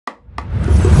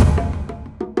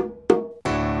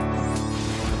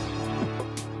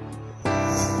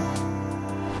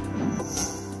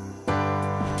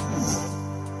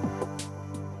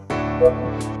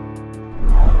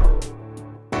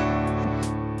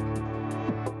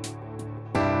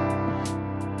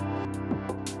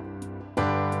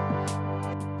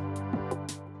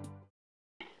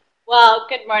Well,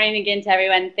 good morning again to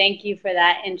everyone. Thank you for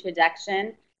that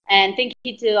introduction. And thank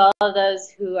you to all of those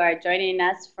who are joining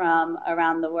us from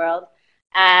around the world.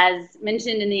 As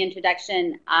mentioned in the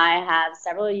introduction, I have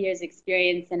several years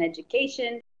experience in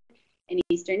education in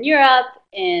Eastern Europe,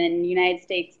 in United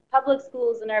States public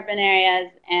schools in urban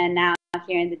areas, and now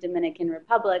here in the Dominican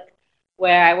Republic,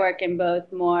 where I work in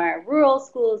both more rural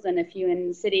schools and a few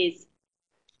in cities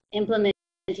implementing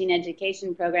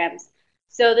education programs.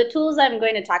 So the tools I'm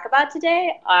going to talk about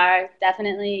today are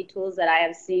definitely tools that I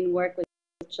have seen work with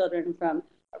children from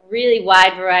a really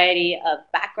wide variety of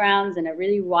backgrounds and a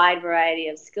really wide variety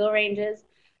of skill ranges.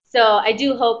 So I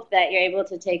do hope that you're able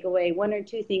to take away one or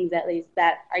two things at least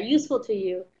that are useful to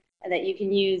you and that you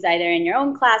can use either in your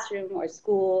own classroom or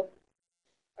school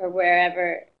or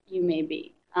wherever you may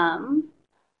be.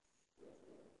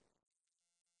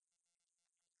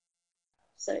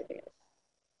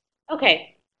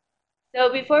 Okay, so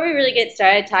before we really get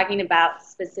started talking about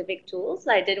specific tools,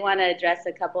 I did want to address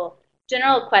a couple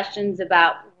general questions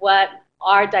about what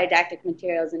are didactic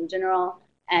materials in general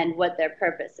and what their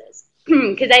purpose is.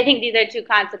 Because I think these are two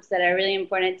concepts that are really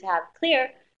important to have clear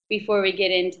before we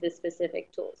get into the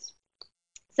specific tools.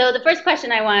 So the first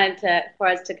question I wanted for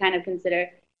us to kind of consider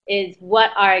is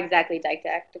what are exactly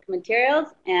didactic materials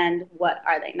and what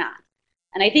are they not?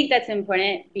 And I think that's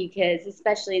important because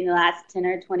especially in the last 10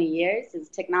 or 20 years, as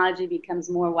technology becomes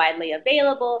more widely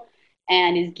available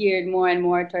and is geared more and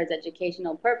more towards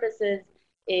educational purposes,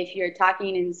 if you're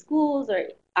talking in schools or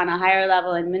on a higher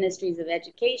level in ministries of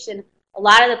education, a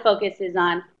lot of the focus is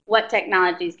on what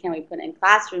technologies can we put in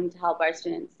classroom to help our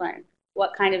students learn.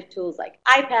 What kind of tools like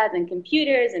iPads and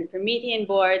computers and Promethean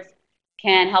boards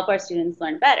can help our students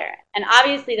learn better. And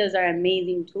obviously those are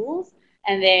amazing tools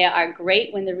and they are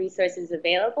great when the resource is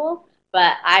available,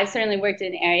 but I've certainly worked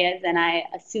in areas, and I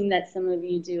assume that some of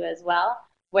you do as well,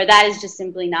 where that is just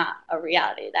simply not a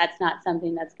reality. That's not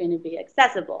something that's going to be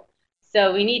accessible.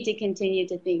 So we need to continue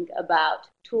to think about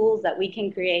tools that we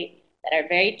can create that are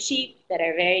very cheap, that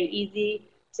are very easy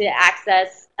to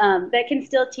access, that can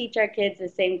still teach our kids the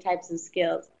same types of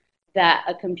skills that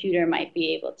a computer might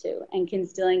be able to, and can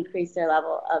still increase their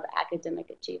level of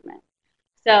academic achievement.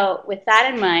 So with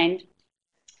that in mind,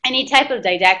 any type of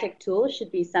didactic tool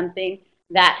should be something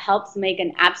that helps make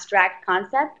an abstract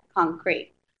concept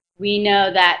concrete. We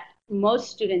know that most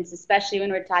students, especially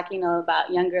when we're talking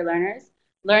about younger learners,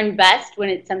 learn best when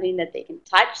it's something that they can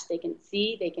touch, they can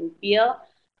see, they can feel,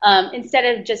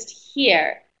 instead of just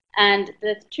hear. And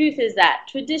the truth is that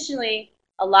traditionally,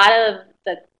 a lot of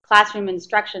the classroom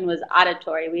instruction was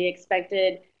auditory. We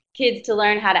expected kids to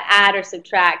learn how to add or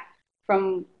subtract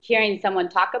from hearing someone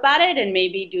talk about it and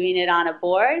maybe doing it on a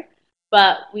board,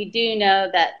 but we do know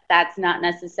that that's not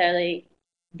necessarily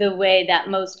the way that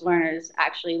most learners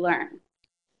actually learn.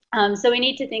 So we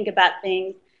need to think about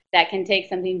things that can take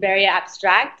something very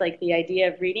abstract, like the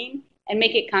idea of reading, and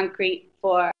make it concrete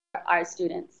for our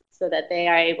students so that they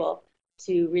are able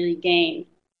to really gain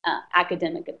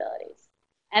academic abilities.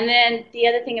 And then the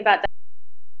other thing about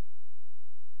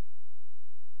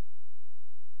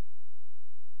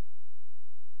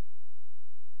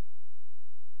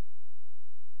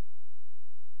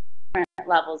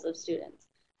levels of students.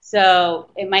 So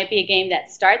it might be a game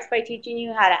that starts by teaching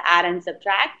you how to add and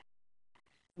subtract,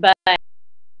 but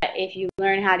if you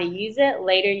learn how to use it,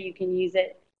 later you can use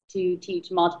it to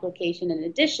teach multiplication and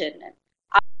addition.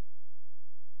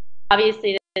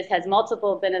 Obviously, this has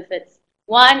multiple benefits.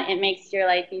 One, it makes your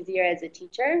life easier as a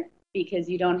teacher because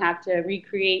you don't have to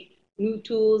recreate new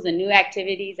tools and new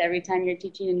activities every time you're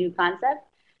teaching a new concept.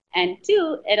 And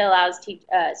two, it allows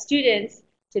students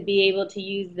to be able to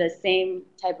use the same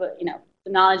type of,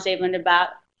 the knowledge they've learned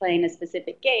about playing a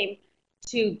specific game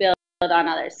to build on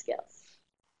other skills.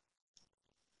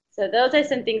 So those are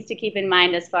some things to keep in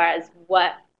mind as far as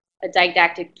what a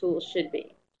didactic tool should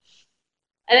be.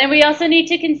 And then we also need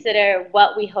to consider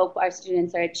what we hope our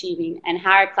students are achieving and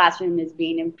how our classroom is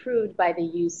being improved by the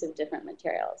use of different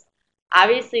materials.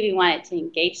 Obviously, we want it to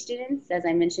engage students. As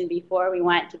I mentioned before, we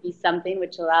want it to be something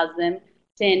which allows them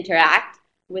to interact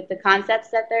with the concepts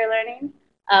that they're learning.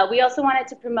 We also want it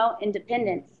to promote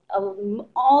independence.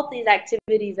 All these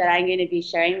activities that I'm going to be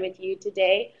sharing with you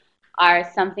today are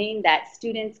something that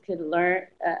students could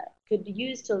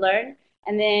use to learn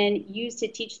and then use to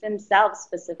teach themselves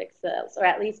specific skills, or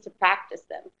at least to practice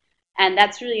them. And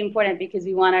that's really important because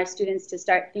we want our students to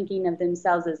start thinking of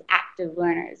themselves as active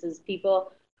learners, as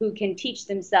people who can teach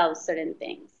themselves certain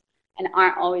things and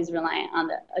aren't always reliant on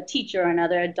a teacher or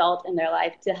another adult in their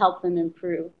life to help them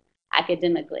improve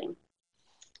academically.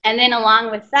 And then along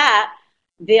with that,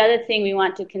 the other thing we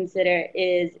want to consider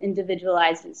is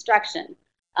individualized instruction.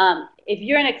 If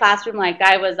you're in a classroom like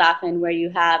I was often, where you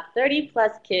have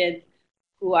 30+ kids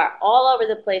who are all over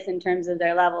the place in terms of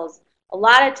their levels, a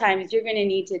lot of times you're going to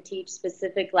need to teach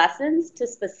specific lessons to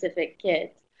specific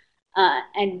kids.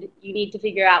 And you need to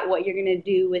figure out what you're going to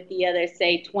do with the other,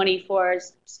 say, 24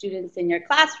 students in your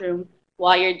classroom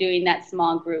while you're doing that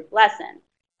small group lesson.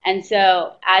 And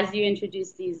so as you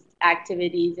introduce these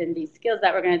activities and these skills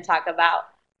that we're going to talk about,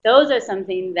 those are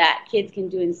something that kids can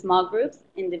do in small groups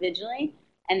individually,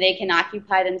 and they can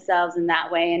occupy themselves in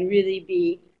that way and really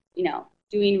be,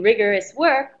 doing rigorous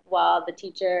work while the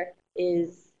teacher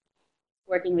is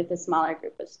working with a smaller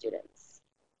group of students.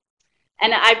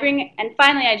 And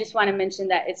finally, I just want to mention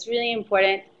that it's really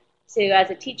important to, as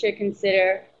a teacher,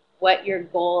 consider what your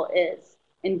goal is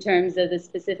in terms of the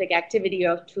specific activity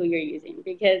or tool you're using.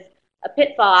 Because a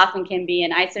pitfall often can be,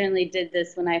 and I certainly did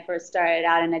this when I first started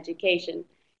out in education,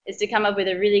 is to come up with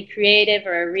a really creative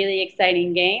or a really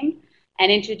exciting game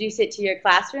and introduce it to your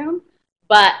classroom,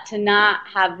 but to not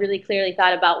have really clearly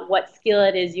thought about what skill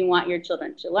it is you want your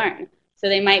children to learn. So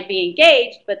they might be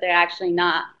engaged, but they're actually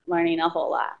not learning a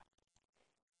whole lot.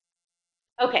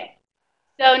 Okay,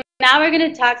 so now we're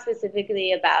going to talk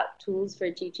specifically about tools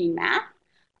for teaching math.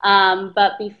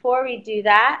 But before we do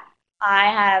that, I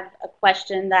have a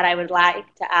question that I would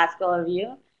like to ask all of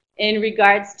you in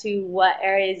regards to what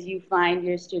areas you find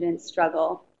your students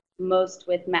struggle most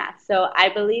with math. So I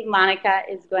believe Monica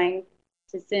is going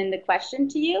to send the question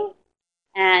to you,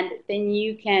 and then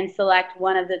you can select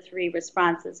one of the 3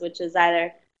 responses, which is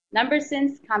either number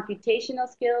sense, computational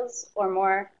skills, or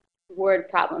more word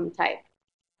problem type.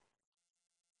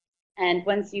 And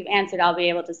once you've answered, I'll be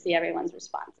able to see everyone's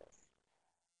responses.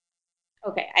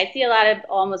 Okay, I see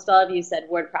almost all of you said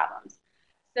word problems.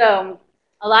 So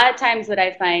a lot of times what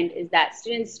I find is that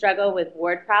students struggle with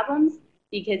word problems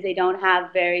because they don't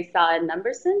have very solid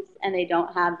number sense and they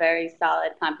don't have very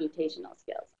solid computational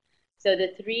skills. So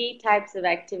the 3 types of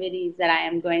activities that I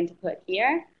am going to put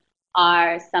here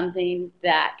are something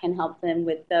that can help them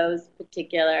with those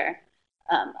particular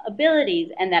abilities,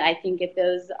 and that I think if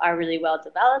those are really well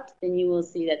developed, then you will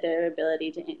see that their ability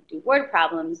to do word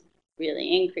problems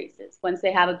really increases once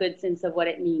they have a good sense of what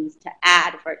it means to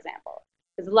add, for example.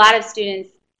 Because a lot of students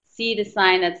see the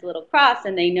sign that's a little cross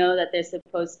and they know that they're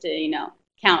supposed to,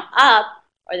 count up,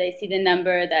 or they see the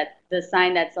number the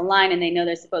sign that's a line and they know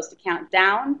they're supposed to count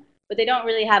down, but they don't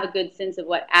really have a good sense of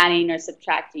what adding or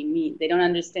subtracting means. They don't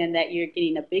understand that you're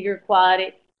getting a bigger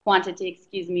quantity,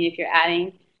 if you're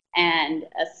adding, and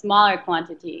a smaller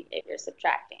quantity if you're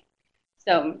subtracting.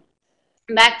 So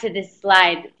back to this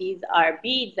slide, these are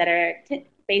beads that are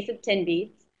base of 10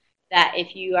 beads that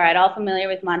if you are at all familiar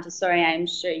with Montessori, I'm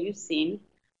sure you've seen.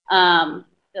 The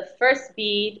first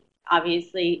bead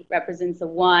obviously represents a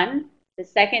 1. The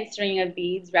second string of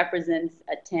beads represents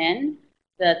a 10.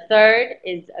 The third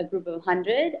is a group of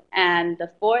 100, and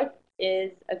the fourth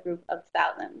is a group of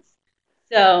thousands.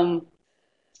 So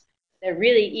they're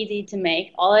really easy to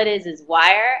make. All it is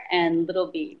wire and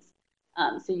little beads.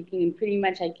 So you can pretty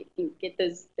much get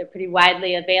those, they're pretty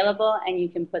widely available, and you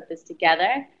can put this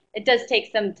together. It does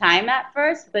take some time at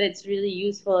first, but it's really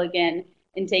useful, again,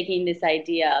 in taking this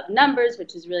idea of numbers,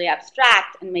 which is really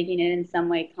abstract, and making it in some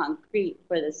way concrete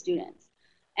for the students.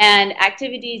 And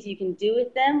activities you can do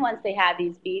with them once they have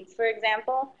these beads, for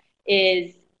example,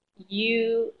 is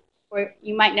you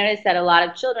might notice that a lot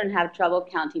of children have trouble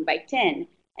counting by 10.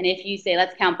 And if you say,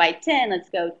 let's count by 10, let's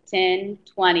go 10,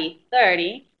 20,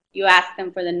 30, you ask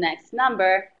them for the next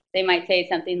number, they might say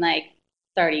something like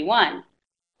 31,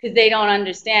 because they don't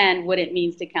understand what it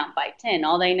means to count by 10.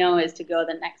 All they know is to go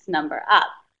the next number up.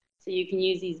 So you can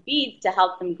use these beads to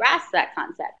help them grasp that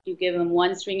concept. You give them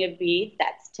one string of beads,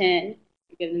 that's 10.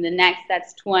 You give them the next,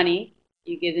 that's 20.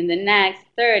 You give them the next,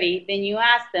 30. Then you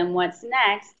ask them what's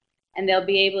next, and they'll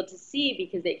be able to see,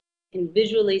 because they can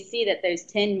visually see that there's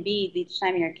 10 beads each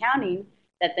time you're counting,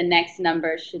 that the next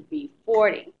number should be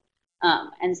 40.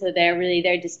 And so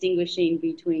they're distinguishing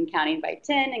between counting by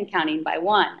 10 and counting by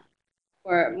 1.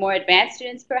 For more advanced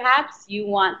students, perhaps, you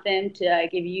want them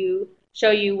to show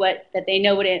you that they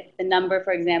know the number,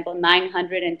 for example,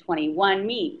 921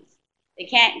 means. They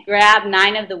can't grab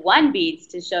 9 of the 1 beads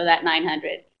to show that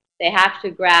 900. They have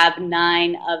to grab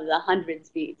 9 of the hundreds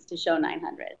beads to show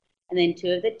 900. And then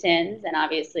 2 of the 10s, and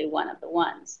obviously 1 of the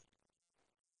 1s.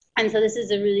 And so this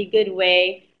is a really good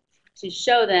way to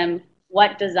show them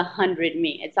what does 100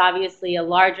 mean. It's obviously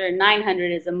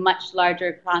 900 is a much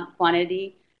larger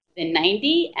quantity than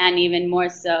 90, and even more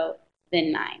so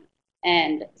than 9.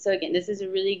 And so again, this is a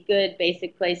really good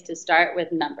basic place to start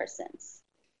with number sense.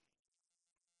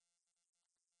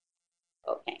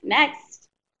 Okay, next,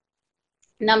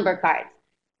 number cards.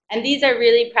 And these are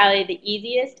really probably the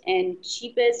easiest and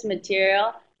cheapest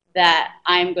material that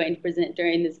I'm going to present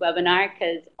during this webinar,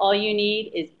 because all you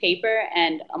need is paper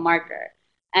and a marker.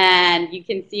 And you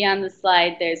can see on the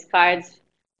slide there's cards,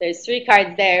 there's 3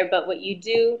 cards there, but what you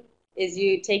do is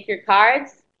you take your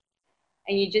cards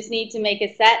and you just need to make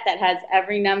a set that has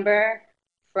every number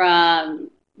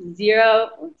from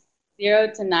 0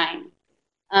 to 9.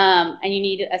 And you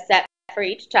need a set for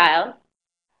each child.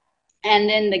 And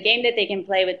then the game that they can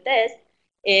play with this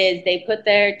is they put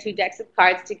their 2 decks of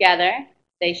cards together,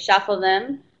 they shuffle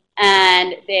them,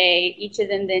 and each of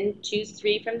them then choose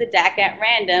 3 from the deck at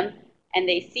random, and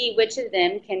they see which of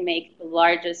them can make the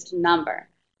largest number.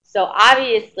 So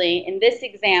obviously, in this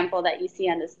example that you see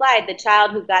on the slide, the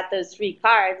child who got those 3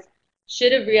 cards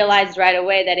should have realized right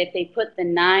away that if they put the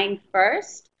 9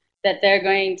 first, that they're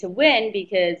going to win,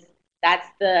 because that's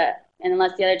and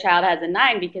unless the other child has a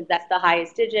 9, because that's the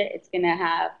highest digit, it's going to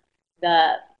have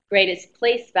the greatest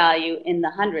place value in the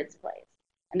hundreds place.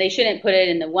 And they shouldn't put it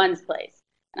in the ones place.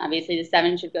 And obviously the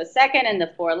 7 should go second and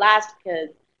the 4 last, because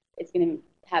it's going to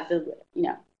have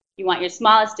you want your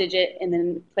smallest digit and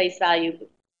then place value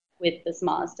with the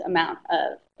smallest amount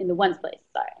in the ones place,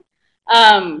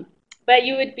 sorry. But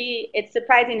it's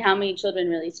surprising how many children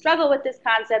really struggle with this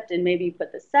concept and maybe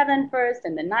put the 7 first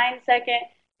and the 9 second,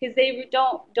 because they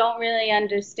don't really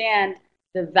understand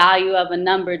the value of a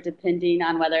number depending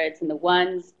on whether it's in the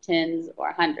ones, tens,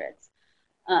 or hundreds.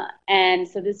 And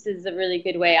so this is a really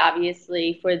good way,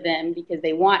 obviously, for them, because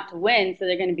they want to win, so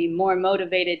they're going to be more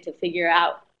motivated to figure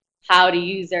out how to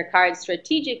use their cards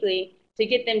strategically to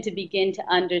get them to begin to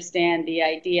understand the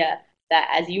idea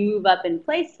that as you move up in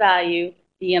place value,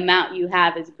 the amount you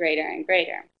have is greater and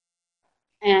greater.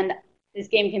 And this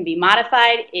game can be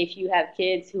modified if you have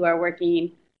kids who are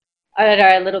working that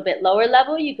are a little bit lower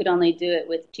level. You could only do it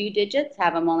with 2 digits,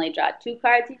 have them only draw 2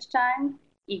 cards each time.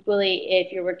 Equally,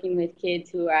 if you're working with kids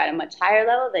who are at a much higher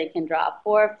level, they can draw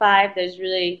 4 or 5. There's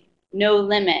really no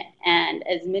limit, and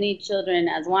as many children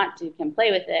as want to can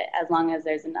play with it as long as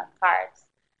there's enough cards.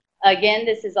 Again,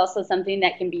 this is also something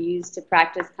that can be used to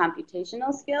practice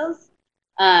computational skills.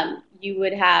 You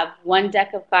would have 1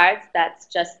 deck of cards that's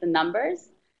just the numbers,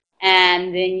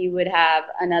 and then you would have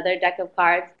another deck of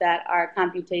cards that are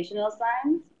computational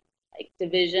signs, like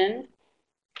division,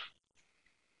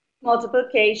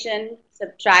 multiplication,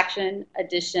 subtraction,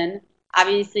 addition.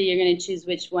 Obviously, you're going to choose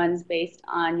which ones based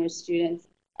on your students'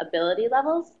 ability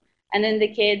levels. And then the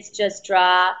kids just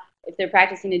draw, if they're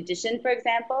practicing addition, for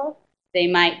example, they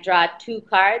might draw 2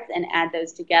 cards and add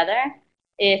those together.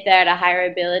 If they're at a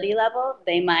higher ability level,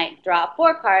 they might draw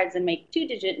 4 cards and make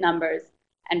 2-digit numbers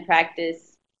and practice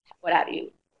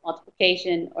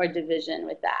multiplication or division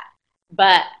with that.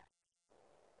 But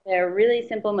they're really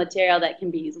simple material that can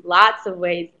be used lots of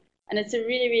ways, and it's a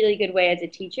really, really good way as a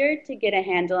teacher to get a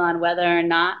handle on whether or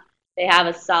not they have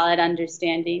a solid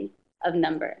understanding of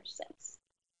number sense.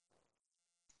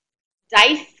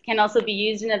 Dice can also be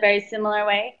used in a very similar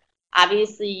way.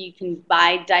 Obviously, you can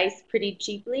buy dice pretty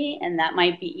cheaply, and that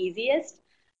might be easiest.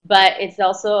 But it's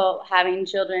also having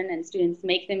children and students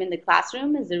make them in the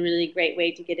classroom is a really great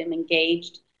way to get them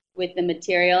engaged with the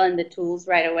material and the tools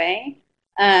right away.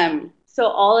 So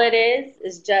all it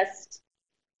is just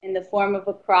in the form of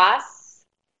a cross,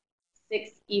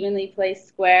 6 evenly placed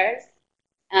squares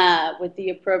with the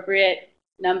appropriate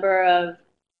number of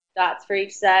dots for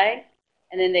each side.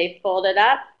 And then they fold it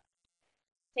up,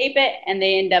 tape it, and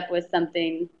they end up with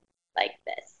something like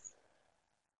this.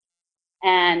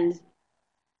 And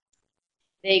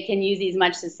they can use these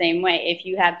much the same way. If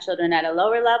you have children at a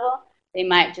lower level, they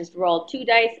might just roll 2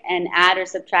 dice and add or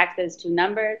subtract those 2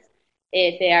 numbers.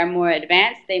 If they are more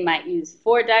advanced, they might use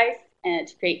 4 dice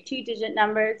to create 2-digit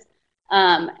numbers.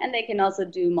 And they can also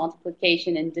do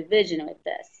multiplication and division with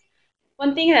this.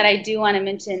 One thing that I do want to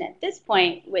mention at this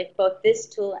point with both this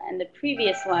tool and the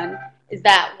previous one is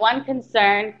that one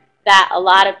concern that a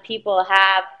lot of people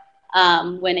have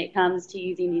when it comes to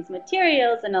using these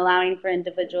materials and allowing for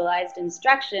individualized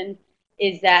instruction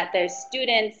is that their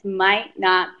students might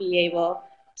not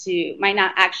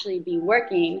actually be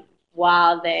working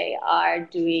while they are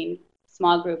doing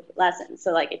small group lessons.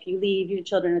 So like if you leave your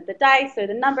children with the dice or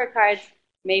the number cards,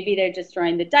 maybe they're just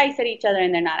throwing the dice at each other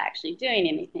and they're not actually doing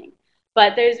anything.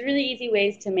 But there's really easy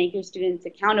ways to make your students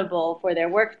accountable for their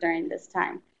work during this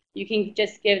time. You can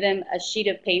just give them a sheet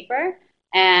of paper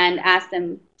and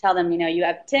tell them, you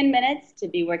have 10 minutes to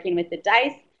be working with the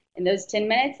dice. In those 10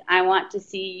 minutes, I want to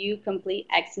see you complete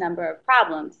X number of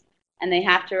problems. And they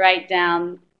have to write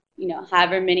down,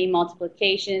 however many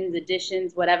multiplications,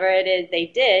 additions, whatever it is they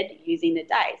did using the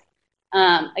dice.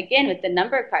 Again, with the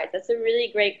number cards, that's a really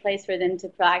great place for them to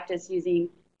practice using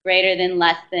greater than,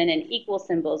 less than, and equal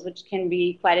symbols, which can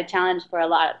be quite a challenge for a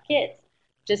lot of kids.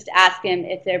 Just ask them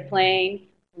if they're playing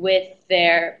with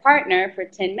their partner for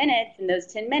 10 minutes. In those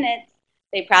 10 minutes,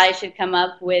 they probably should come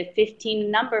up with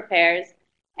 15 number pairs,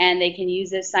 and they can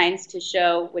use those signs to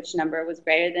show which number was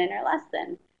greater than or less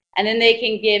than. And then they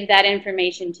can give that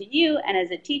information to you, and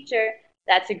as a teacher,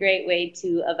 that's a great way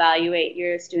to evaluate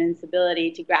your students'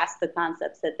 ability to grasp the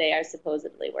concepts that they are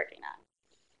supposedly working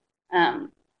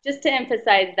on. Just to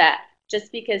emphasize that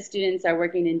just because students are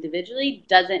working individually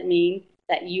doesn't mean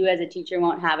that you as a teacher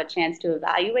won't have a chance to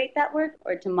evaluate that work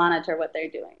or to monitor what they're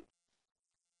doing.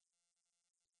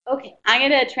 Okay, I'm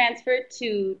going to transfer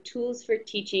to tools for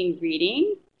teaching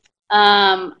reading,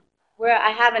 where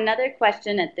I have another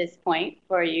question at this point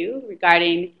for you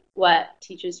regarding what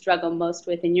teachers struggle most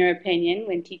with, in your opinion,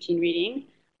 when teaching reading.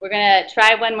 We're going to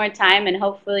try one more time, and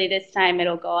hopefully this time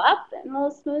it'll go up and a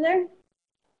little smoother.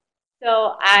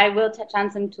 So I will touch on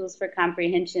some tools for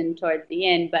comprehension towards the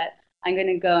end, but I'm going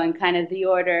to go in kind of the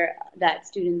order that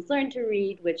students learn to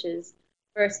read, which is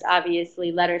first,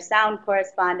 obviously, letter-sound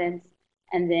correspondence,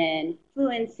 and then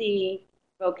fluency,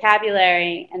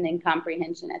 vocabulary, and then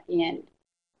comprehension at the end.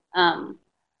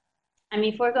 And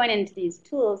before going into these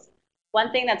tools,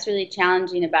 one thing that's really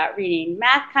challenging about reading,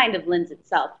 math kind of lends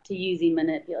itself to using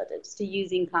manipulatives, to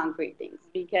using concrete things,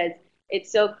 because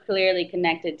it's so clearly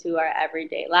connected to our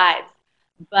everyday lives.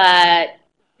 But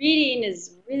reading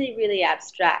is really, really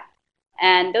abstract.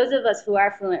 And those of us who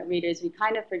are fluent readers, we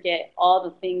kind of forget all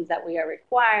the things that we are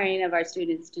requiring of our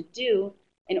students to do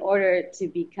in order to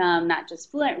become not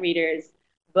just fluent readers,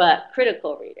 but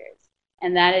critical readers.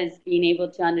 And that is being able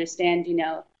to understand,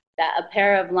 that a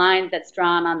pair of lines that's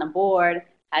drawn on the board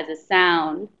has a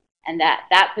sound, and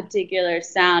that particular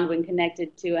sound, when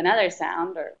connected to another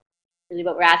sound, or really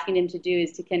what we're asking them to do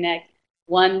is to connect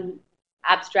one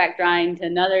abstract drawing to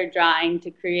another drawing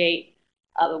to create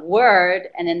a word,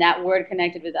 and then that word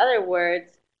connected with other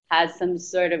words has some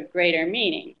sort of greater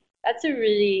meaning. That's a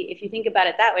really, if you think about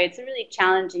it that way, it's a really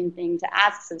challenging thing to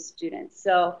ask some students.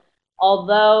 So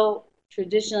although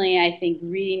traditionally I think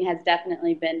reading has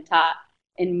definitely been taught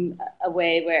in a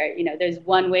way where, there's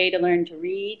one way to learn to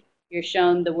read. You're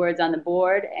shown the words on the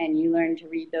board and you learn to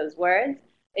read those words.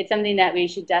 It's something that we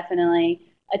should definitely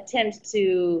attempt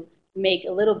to make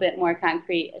a little bit more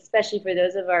concrete, especially for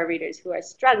those of our readers who are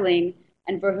struggling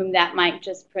and for whom that might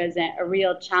just present a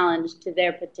real challenge to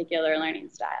their particular learning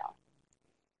style.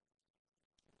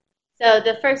 So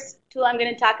the first tool I'm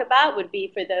going to talk about would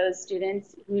be for those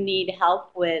students who need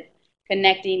help with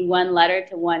connecting one letter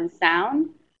to one sound,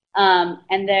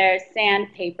 and they're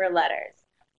sandpaper letters.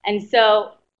 And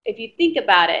so if you think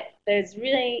about it, there's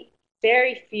really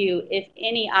very few, if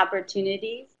any,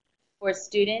 opportunities for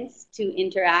students to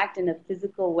interact in a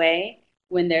physical way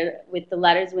when they're with the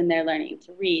letters when they're learning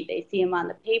to read. They see them on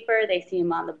the paper, they see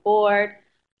them on the board,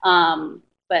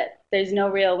 but there's no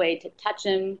real way to touch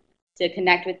them, to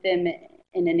connect with them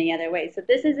in any other way. So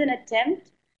this is an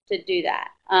attempt to do that.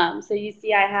 So you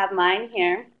see I have mine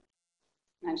here.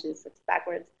 Actually, this looks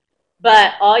backwards.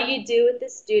 But all you do with the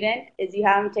student is you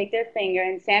have them take their finger,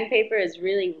 and sandpaper is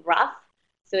really rough,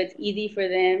 so it's easy for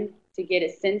them to get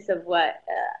a sense of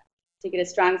to get a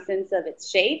strong sense of its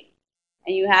shape.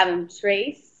 And you have them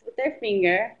trace with their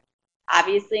finger,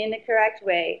 obviously in the correct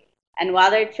way. And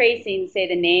while they're tracing, say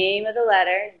the name of the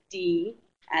letter, D,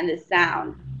 and the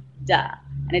sound, duh.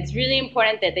 And it's really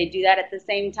important that they do that at the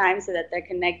same time so that they're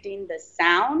connecting the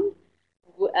sound,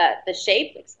 the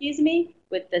shape,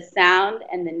 with the sound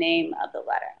and the name of the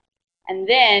letter. And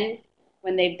then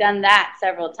when they've done that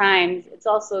several times, it's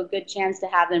also a good chance to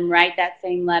have them write that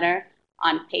same letter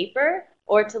on paper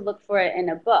or to look for it in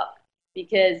a book,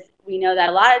 because we know that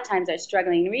a lot of times our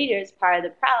struggling readers, part of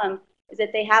the problem is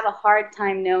that they have a hard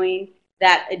time knowing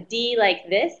that a D like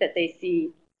this that they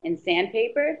see in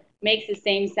sandpaper makes the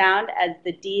same sound as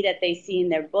the D that they see in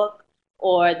their book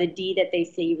or the D that they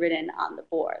see written on the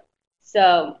board.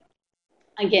 So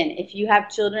again, if you have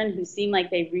children who seem like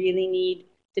they really need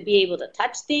to be able to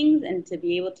touch things and to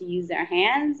be able to use their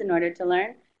hands in order to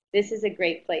learn, this is a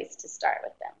great place to start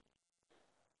with them.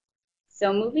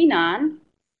 So moving on,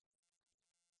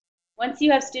 once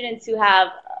you have students who have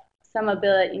some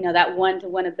ability, that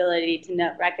one-to-one ability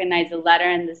to recognize the letter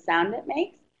and the sound it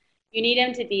makes, you need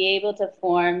them to be able to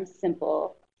form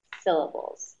simple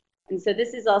syllables. And so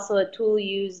this is also a tool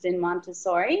used in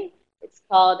Montessori. It's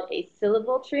called a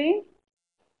syllable tree.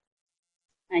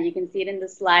 And you can see it in the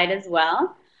slide as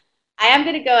well. I am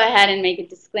going to go ahead and make a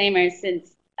disclaimer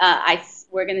since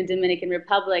we're in the Dominican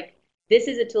Republic. This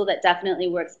is a tool that definitely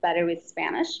works better with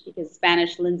Spanish because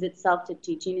Spanish lends itself to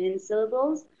teaching in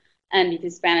syllables, and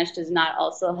because Spanish does not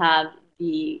also have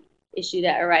the issue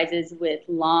that arises with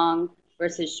long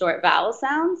versus short vowel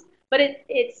sounds, but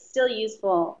it's still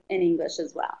useful in English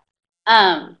as well.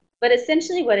 But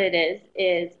essentially what it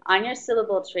is on your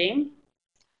syllable tree,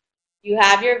 you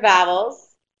have your vowels,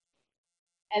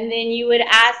 and then you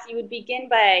would begin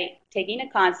by taking a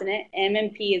consonant. M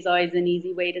and P is always an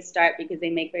easy way to start because they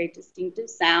make very distinctive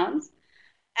sounds.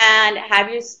 And have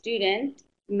your student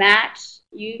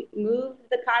you move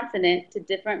the consonant to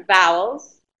different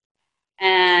vowels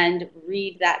and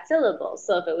read that syllable.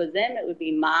 So if it was M, it would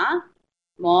be ma,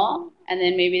 mo, and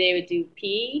then maybe they would do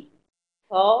P,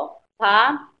 po,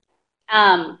 pa.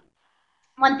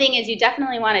 One thing is you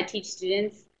definitely want to teach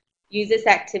students use this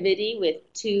activity with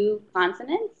two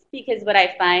consonants, because what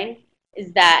I find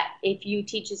is that if you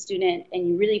teach a student and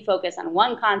you really focus on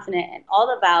one consonant and all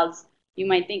the vowels, you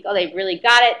might think, oh, they've really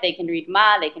got it. They can read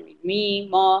ma, they can read me,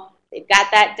 mo. They've got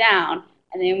that down.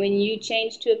 And then when you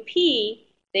change to a P,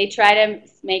 they try to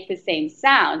make the same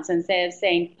sound. So instead of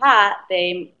saying pa,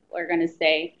 they are going to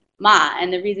say ma.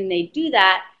 And the reason they do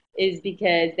that is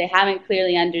because they haven't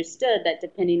clearly understood that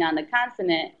depending on the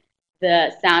consonant,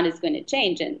 the sound is going to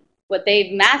change. And what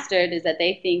they've mastered is that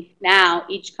they think now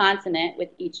each consonant with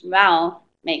each vowel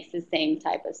makes the same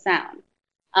type of sound.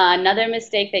 Another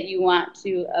mistake that you want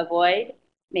to avoid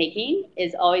making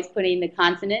is always putting the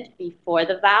consonant before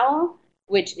the vowel,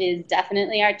 which is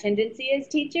definitely our tendency as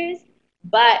teachers.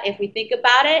 But if we think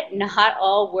about it, not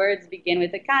all words begin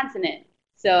with a consonant.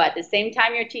 So at the same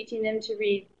time you're teaching them to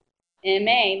read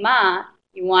M-A, ma,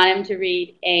 you want them to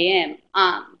read A-M,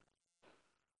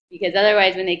 because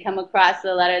otherwise when they come across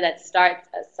a letter that starts,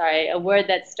 a word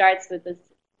that starts with a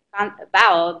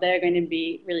vowel, they're going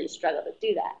to really struggle to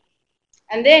do that.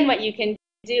 And then what you can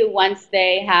do once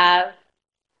they have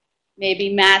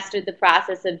maybe mastered the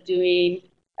process of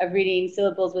reading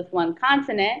syllables with one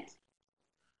consonant,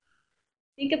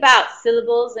 think about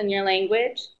syllables in your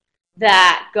language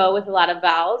that go with a lot of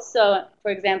vowels. So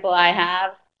for example, I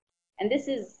have, and this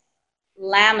is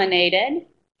laminated,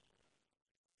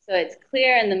 so it's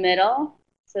clear in the middle,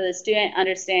 so the student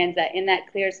understands that in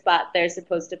that clear spot they're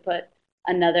supposed to put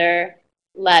another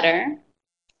letter.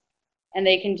 And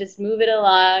they can just move it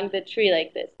along the tree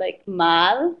like this, like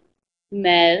mal,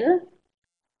 mel,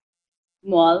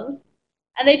 mol.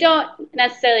 And they don't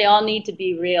necessarily all need to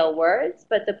be real words,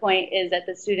 but the point is that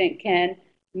the student can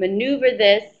maneuver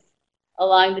this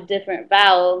along the different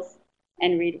vowels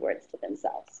and read words to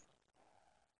themselves.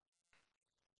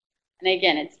 And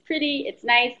again, it's pretty, it's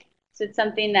nice, so it's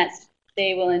something that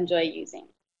they will enjoy using.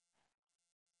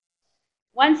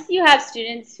 Once you have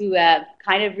students who have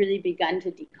kind of really begun to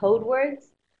decode words,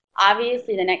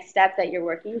 obviously the next step that you're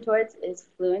working towards is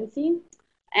fluency.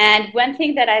 And one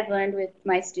thing that I've learned with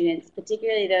my students,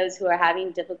 particularly those who are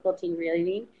having difficulty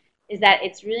reading, is that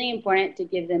it's really important to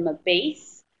give them a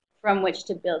base from which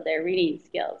to build their reading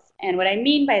skills. And what I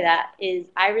mean by that is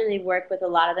I really work with a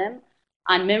lot of them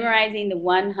on memorizing the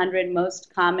 100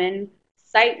 most common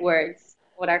sight words,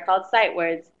 what are called sight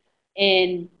words,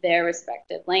 in their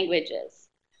respective languages.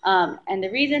 And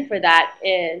the reason for that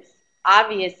is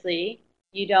obviously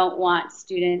you don't want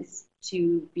students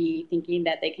to be thinking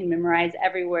that they can memorize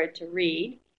every word to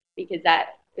read, because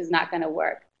that is not going to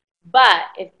work. But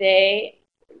if they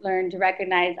learn to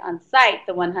recognize on sight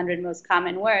the 100 most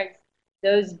common words,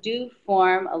 those do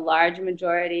form a large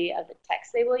majority of the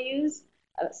text they will use,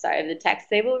 the text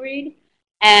they will read.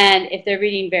 And if they're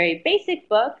reading very basic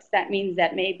books, that means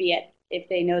that maybe if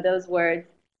they know those words,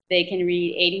 they can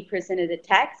read 80% of the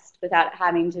text without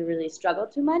having to really struggle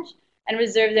too much, and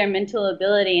reserve their mental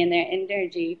ability and their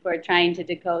energy for trying to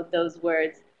decode those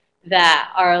words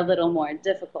that are a little more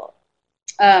difficult.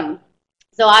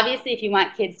 So obviously, if you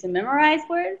want kids to memorize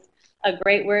words, a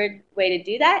great way to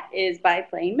do that is by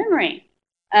playing memory.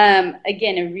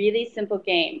 Again, a really simple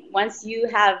game. Once you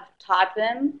have taught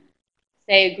them,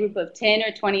 say, a group of 10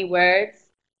 or 20 words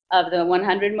of the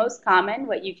 100 most common,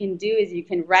 what you can do is you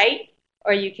can write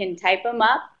or you can type them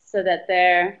up so that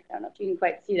they're, I don't know if you can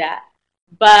quite see that,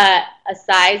 but a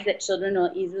size that children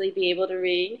will easily be able to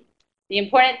read. The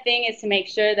important thing is to make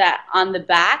sure that on the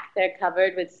back they're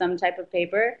covered with some type of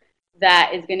paper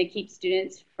that is going to keep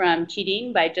students from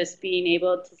cheating by just being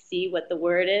able to see what the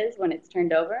word is when it's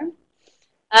turned over.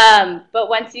 But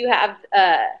once you have,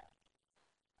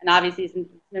 and obviously since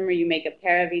it's memory, you make a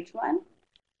pair of each one,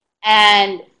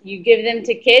 and you give them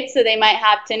to kids, so they might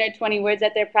have 10 or 20 words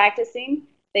that they're practicing.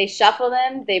 They shuffle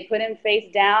them, they put them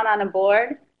face down on a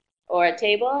board or a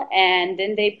table, and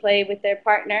then they play with their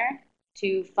partner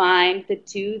to find the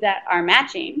two that are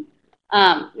matching.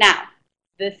 Now,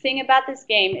 the thing about this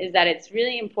game is that it's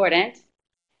really important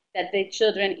that the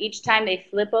children, each time they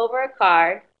flip over a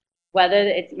card, whether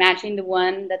it's matching the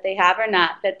one that they have or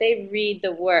not, that they read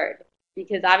the word.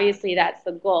 Because obviously that's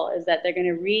the goal, is that they're going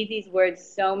to read these words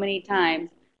so many times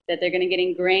that they're going to get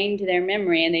ingrained to their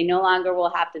memory, and they no longer will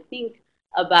have to think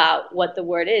about what the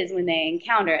word is when they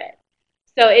encounter it.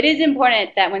 So it is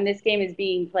important that when this game is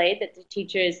being played, that the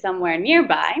teacher is somewhere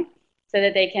nearby so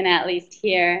that they can at least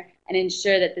hear and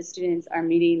ensure that the students are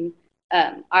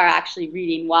are actually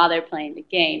reading while they're playing the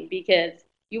game. Because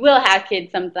you will have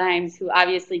kids sometimes who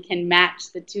obviously can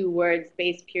match the two words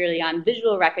based purely on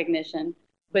visual recognition,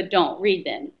 but don't read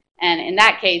them. And in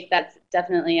that case, that's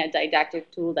definitely a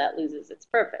didactic tool that loses its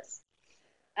purpose.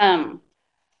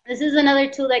 This is another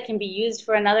tool that can be used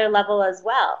for another level as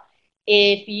well.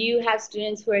 If you have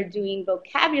students who are doing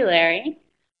vocabulary,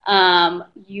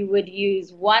 you would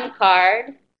use one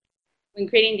card. When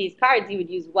creating these cards, you would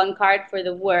use one card for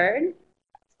the word,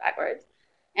 backwards,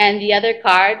 and the other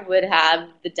card would have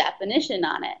the definition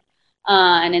on it.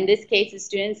 And in this case, the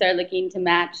students are looking to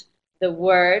match the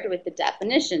word with the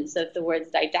definition. So if the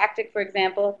word's didactic, for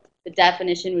example, the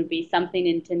definition would be something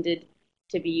intended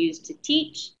to be used to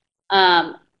teach,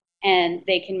 and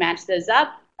they can match those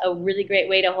up. A really great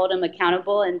way to hold them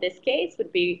accountable in this case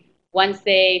would be once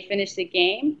they finish the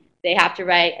game, they have to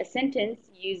write a sentence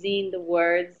using the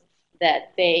words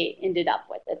that they ended up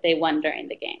with, that they won during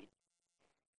the game.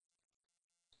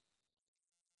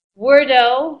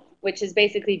 Wordo, which is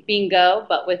basically bingo,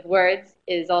 but with words,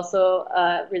 is also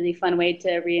a really fun way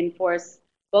to reinforce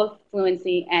both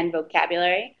fluency and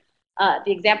vocabulary.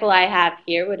 The example I have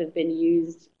here would have been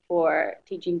used for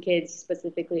teaching kids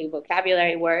specifically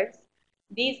vocabulary words.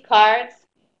 These cards,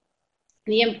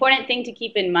 the important thing to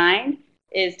keep in mind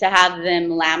is to have them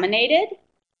laminated,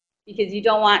 because you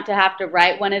don't want to have to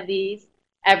write one of these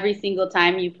every single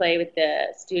time you play with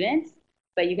the students,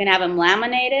 but you can have them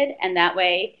laminated, and that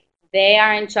way they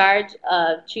are in charge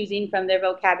of choosing from their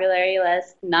vocabulary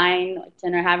list 9,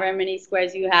 10, or however many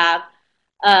squares you have,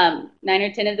 9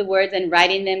 or 10 of the words, and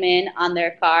writing them in on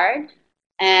their card.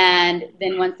 And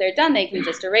then once they're done, they can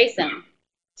just erase them.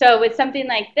 So with something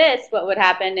like this, what would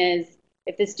happen is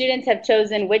if the students have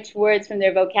chosen which words from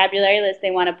their vocabulary list they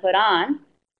want to put on,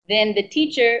 then the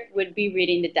teacher would be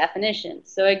reading the definition.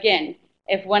 So again,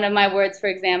 if one of my words, for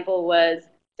example, was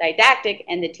didactic,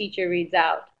 and the teacher reads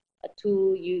out a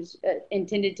tool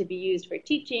intended to be used for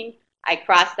teaching, I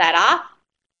cross that off.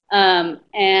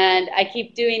 And I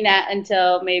keep doing that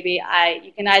until maybe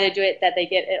you can either do it that they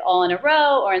get it all in a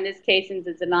row, or in this case, since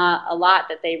it's not a lot,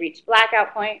 that they reach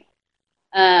blackout point.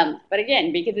 But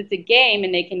again, because it's a game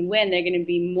and they can win, they're going to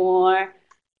be more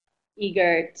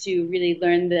eager to really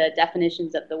learn the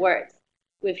definitions of the words.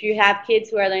 If you have kids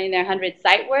who are learning their 100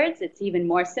 sight words, it's even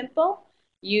more simple.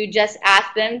 You just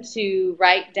ask them to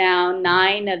write down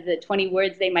 9 of the 20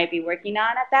 words they might be working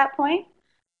on at that point,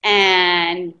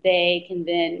 and they can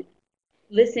then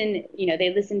listen,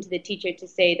 they listen to the teacher to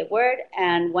say the word,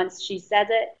 and once she says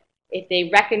it, if they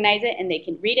recognize it and they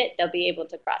can read it, they'll be able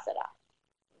to cross it off.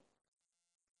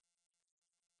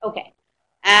 Okay,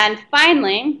 and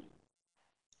finally,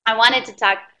 I wanted to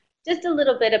talk just a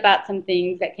little bit about some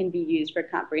things that can be used for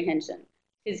comprehension,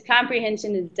 because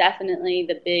comprehension is definitely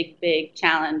the big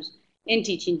challenge in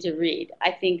teaching to read.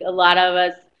 I think a lot of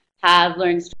us have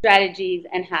learned strategies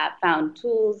and have found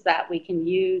tools that we can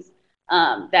use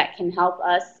that can help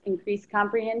us increase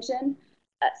comprehension.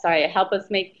 Help us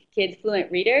make kids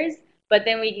fluent readers. But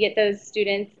then we get those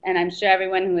students, and I'm sure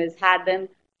everyone who has had them,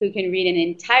 who can read an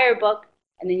entire book,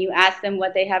 and then you ask them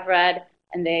what they have read,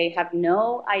 and they have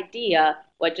no idea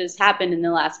what just happened in the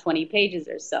last 20 pages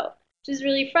or so, which is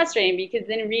really frustrating, because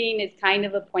then reading is kind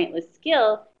of a pointless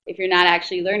skill if you're not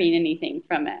actually learning anything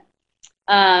from it.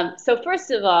 So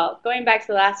first of all, going back to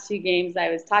the last 2 games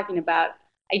I was talking about,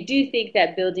 I do think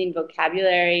that building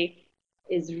vocabulary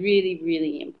is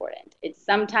really important. It's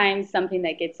sometimes something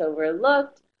that gets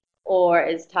overlooked or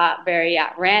is taught very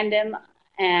at random,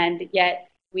 and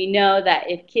yet we know that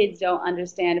if kids don't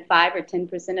understand 5 or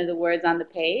 10% of the words on the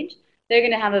page, they're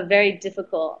going to have a very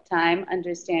difficult time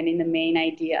understanding the main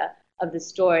idea of the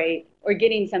story or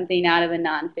getting something out of a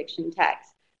nonfiction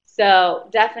text. So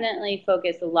definitely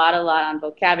focus a lot on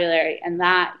vocabulary, and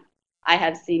that I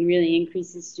have seen really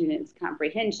increases students'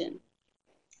 comprehension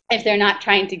if they're not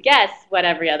trying to guess what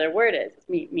every other word is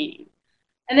meaning.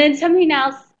 And then something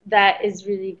else that is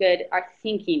really good are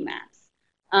thinking maps.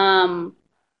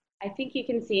 I think you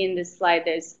can see in this slide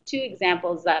there's 2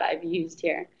 examples that I've used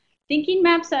here. Thinking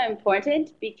maps are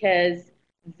important because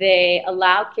they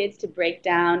allow kids to break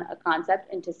down a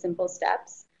concept into simple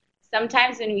steps.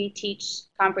 Sometimes when we teach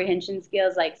comprehension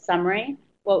skills like summary,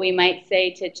 what we might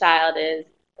say to a child is,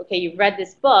 okay, you've read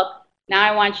this book, now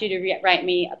I want you to write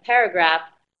me a paragraph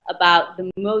about the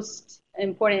most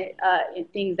important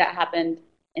things that happened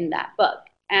in that book.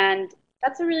 And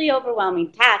that's a really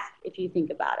overwhelming task if you think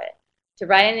about it. To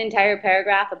write an entire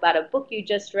paragraph about a book you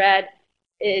just read,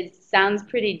 it sounds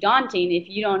pretty daunting if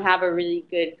you don't have a really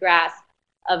good grasp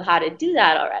of how to do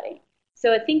that already.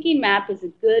 So a thinking map is a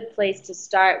good place to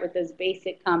start with those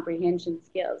basic comprehension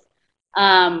skills.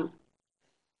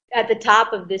 At the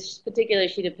top of this particular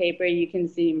sheet of paper, you can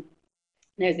see,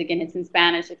 there's again, it's in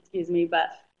Spanish, excuse me, but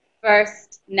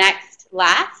first, next,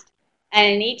 last.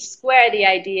 And in each square, the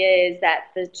idea is that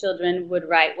the children would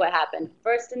write what happened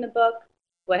first in the book,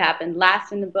 what happened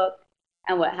last in the book,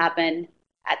 and what happened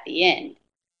at the end.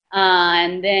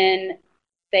 And then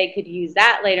they could use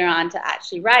that later on to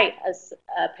actually write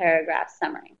a paragraph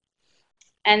summary.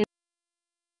 And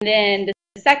then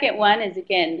the second one is,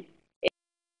 again,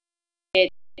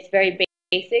 it's very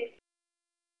basic,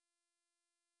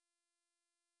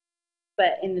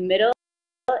 but in the middle,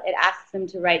 it asks them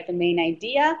to write the main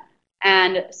idea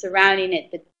and surrounding it,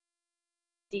 the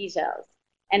details.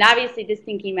 And obviously, this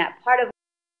thinking map, part of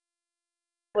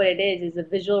what it is a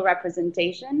visual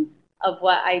representation of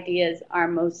what ideas are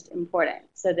most important.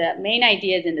 So the main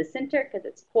idea is in the center because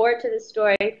it's core to the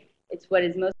story. It's what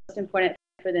is most important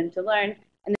for them to learn.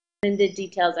 And then the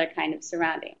details are kind of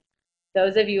surrounding.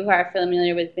 Those of you who are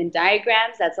familiar with Venn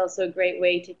diagrams, that's also a great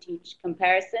way to teach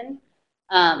comparison.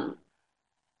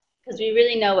 Because we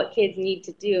really know what kids need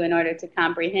to do in order to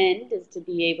comprehend is to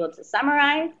be able to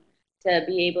summarize, to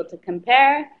be able to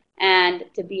compare, and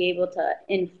to be able to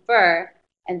infer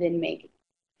and then make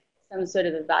some sort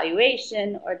of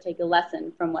evaluation or take a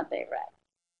lesson from what they read.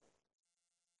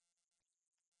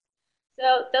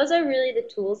 So those are really the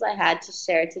tools I had to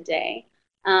share today.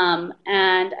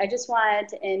 And I just wanted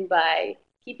to end by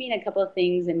keeping a couple of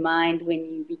things in mind when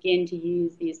you begin to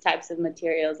use these types of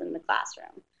materials in the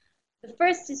classroom. The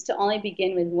first is to only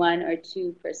begin with 1 or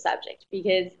 2 per subject,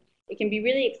 because it can be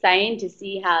really exciting to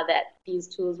see how these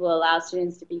tools will allow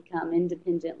students to become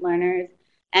independent learners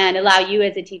and allow you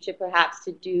as a teacher perhaps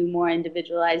to do more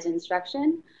individualized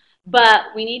instruction. But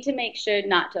we need to make sure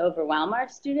not to overwhelm our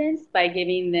students by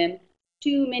giving them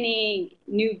too many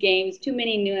new games, too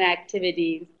many new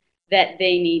activities that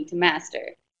they need to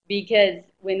master. Because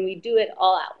when we do it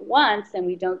all at once and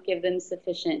we don't give them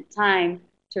sufficient time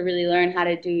to really learn how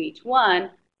to do each one,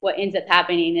 what ends up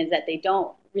happening is that they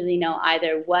don't really know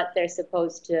either what they're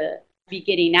supposed to be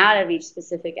getting out of each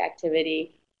specific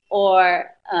activity, or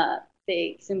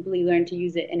they simply learn to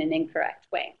use it in an incorrect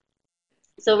way.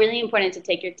 So really important to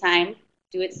take your time,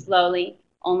 do it slowly,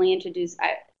 only introduce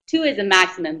 2 is a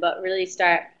maximum, but really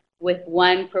start with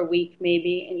 1 per week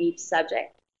maybe in each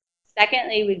subject.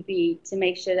 Secondly would be to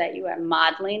make sure that you are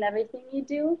modeling everything you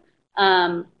do.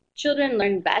 Children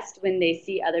learn best when they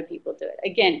see other people do it.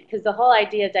 Again, because the whole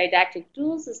idea of didactic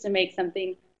tools is to make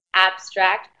something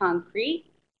abstract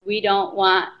concrete. We don't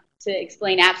want to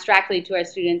explain abstractly to our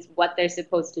students what they're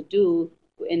supposed to do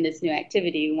in this new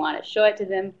activity. We want to show it to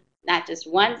them not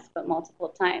just once, but multiple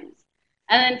times.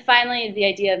 And then finally, the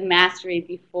idea of mastery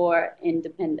before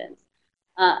independence.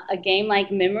 A game like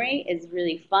memory is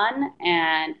really fun,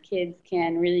 and kids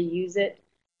can really use it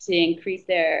to increase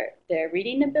their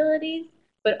reading abilities,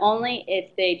 but only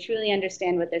if they truly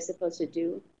understand what they're supposed to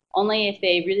do, only if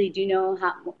they really do know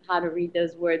how to read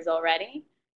those words already.